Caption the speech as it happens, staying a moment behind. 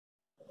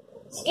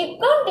Skip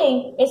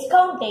counting is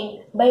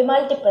counting by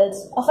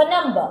multiples of a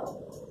number.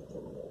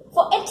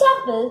 For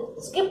example,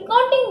 skip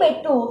counting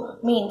by 2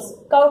 means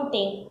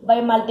counting by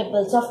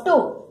multiples of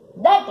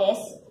 2. That is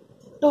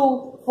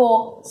 2,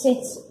 4,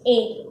 6,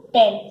 8,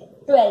 10,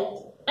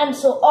 12 and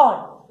so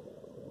on.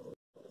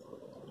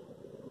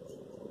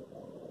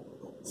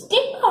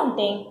 Skip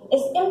counting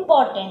is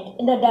important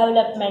in the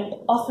development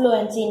of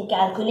fluency in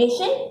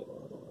calculation,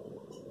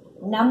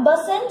 number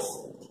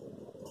sense,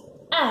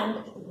 and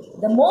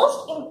the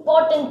most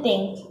important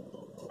thing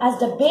as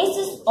the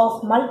basis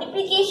of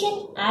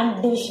multiplication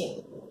and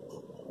division.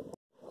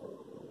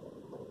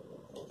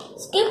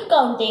 Skip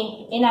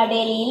counting in our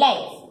daily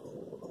life.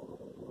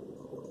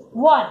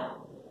 1.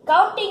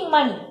 Counting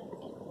money.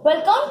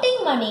 While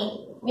counting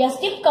money, we are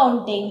skip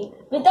counting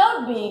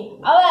without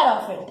being aware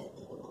of it.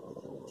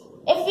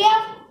 If we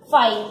have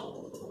 5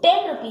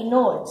 10-rupee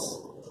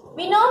notes,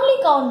 we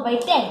normally count by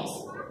tens.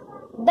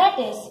 That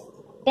is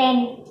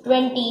 10,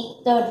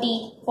 20,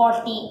 30,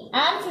 40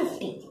 and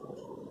 50.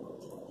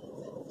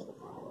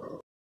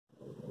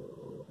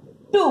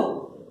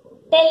 2.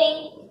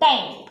 Telling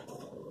time.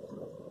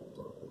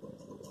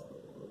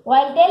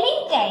 While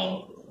telling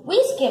time,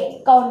 we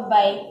skip count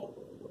by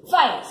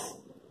 5s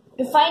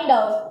to find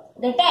out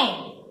the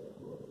time.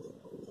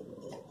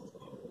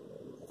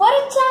 For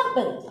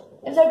example,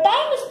 if the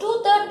time is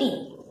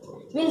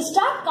 2:30, we'll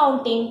start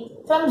counting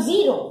from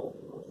 0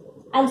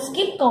 and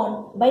skip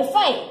count by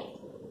 5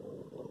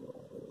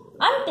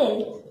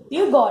 until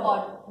you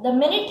got the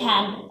minute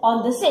hand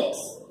on the 6.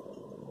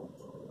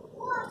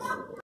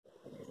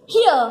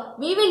 Here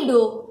we will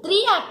do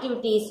 3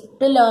 activities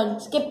to learn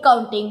skip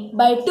counting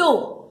by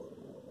 2.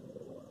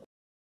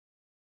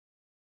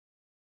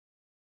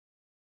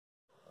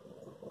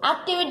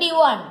 Activity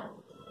 1.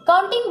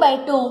 Counting by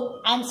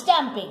 2 and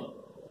stamping.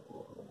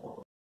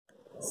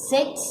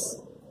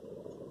 6,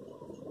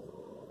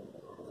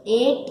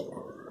 8,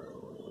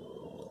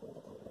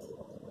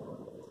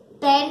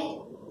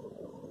 10,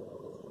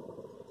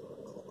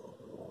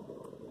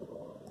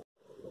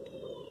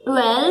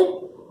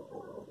 12,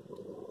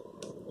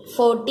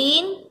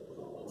 14,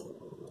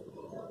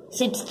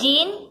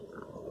 16,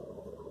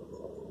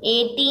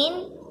 18,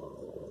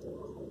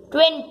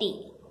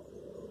 20,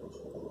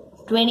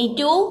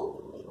 22,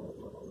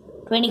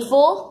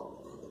 24,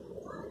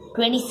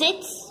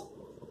 26,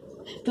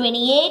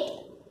 28,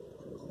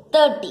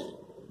 30,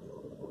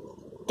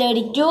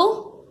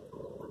 32,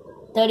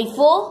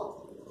 34,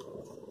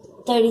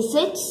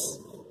 36,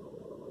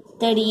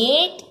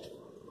 38,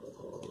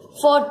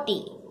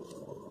 40,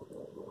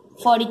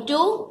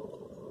 42,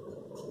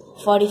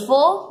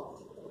 44,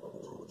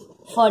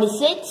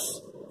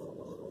 46,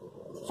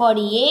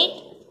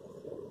 48,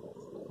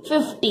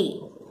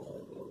 50,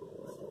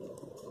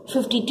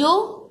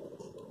 52,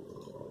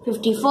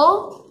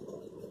 54,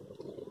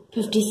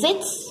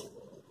 56,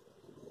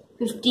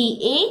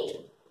 58,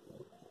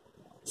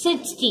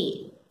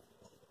 60,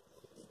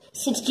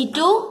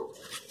 62,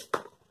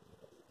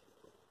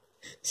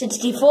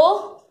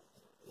 64,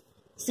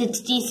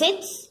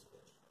 66,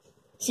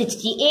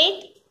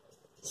 68,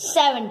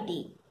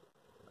 70.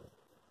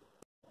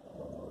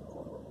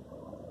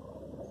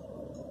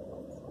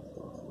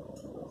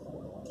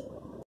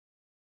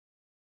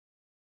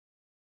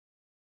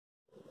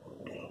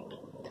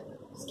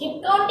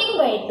 Skip counting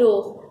by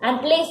 2 and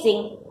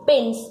placing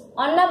pins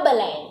on number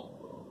line.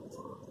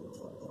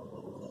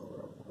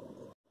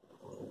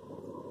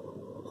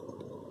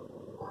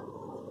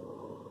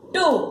 2,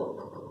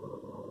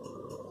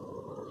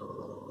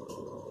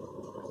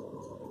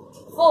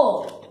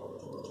 4,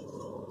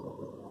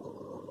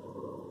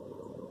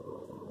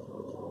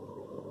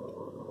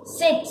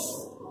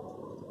 6,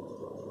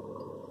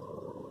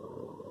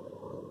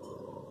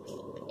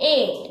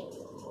 8,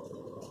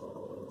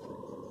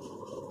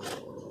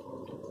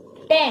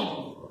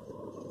 10,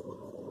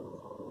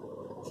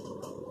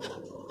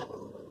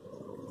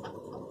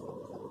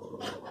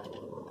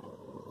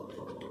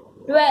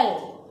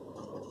 12,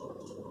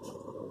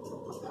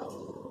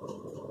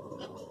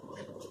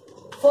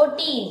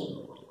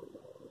 14,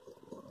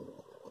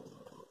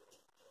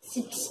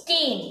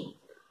 16,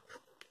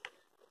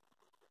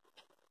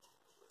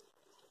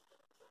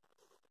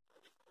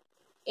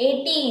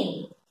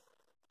 18,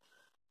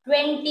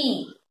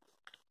 20,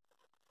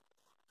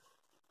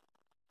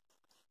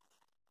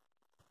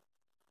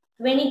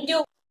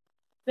 22,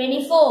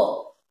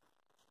 24,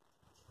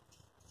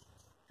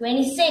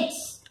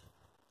 26,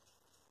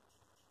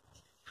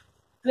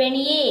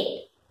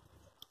 28,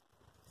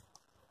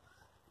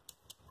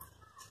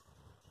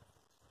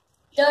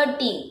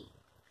 30,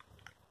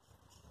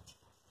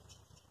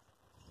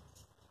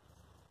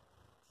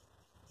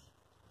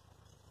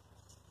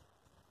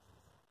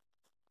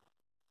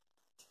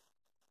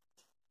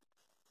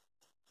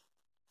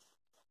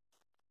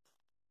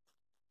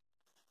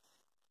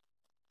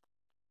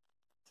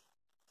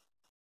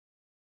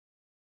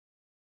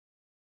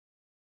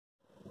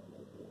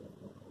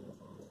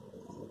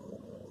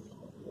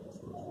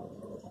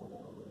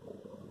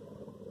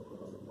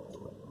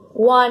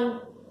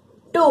 1,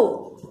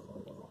 2.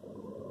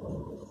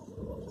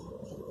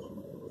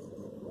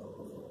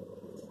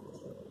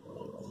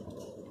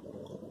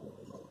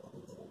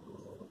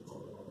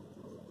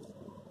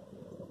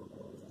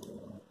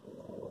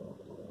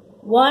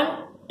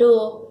 1,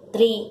 2,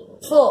 3,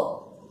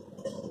 4.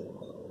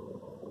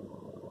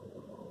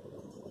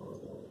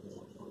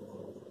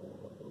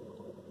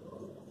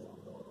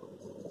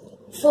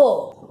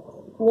 4.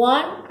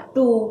 1,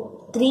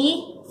 2,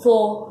 3,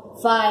 4,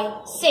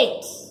 5,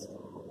 6.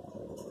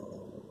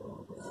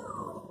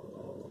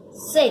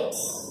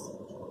 6.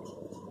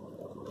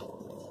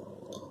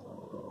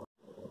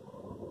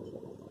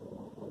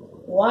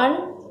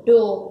 1,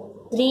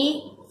 2,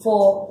 3,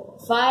 4,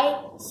 5,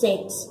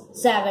 6,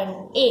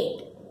 7,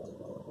 8.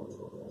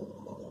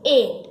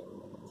 8.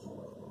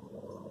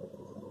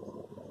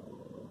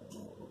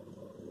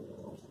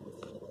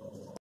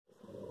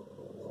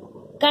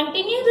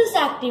 Continue this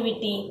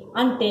activity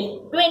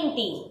until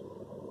 20.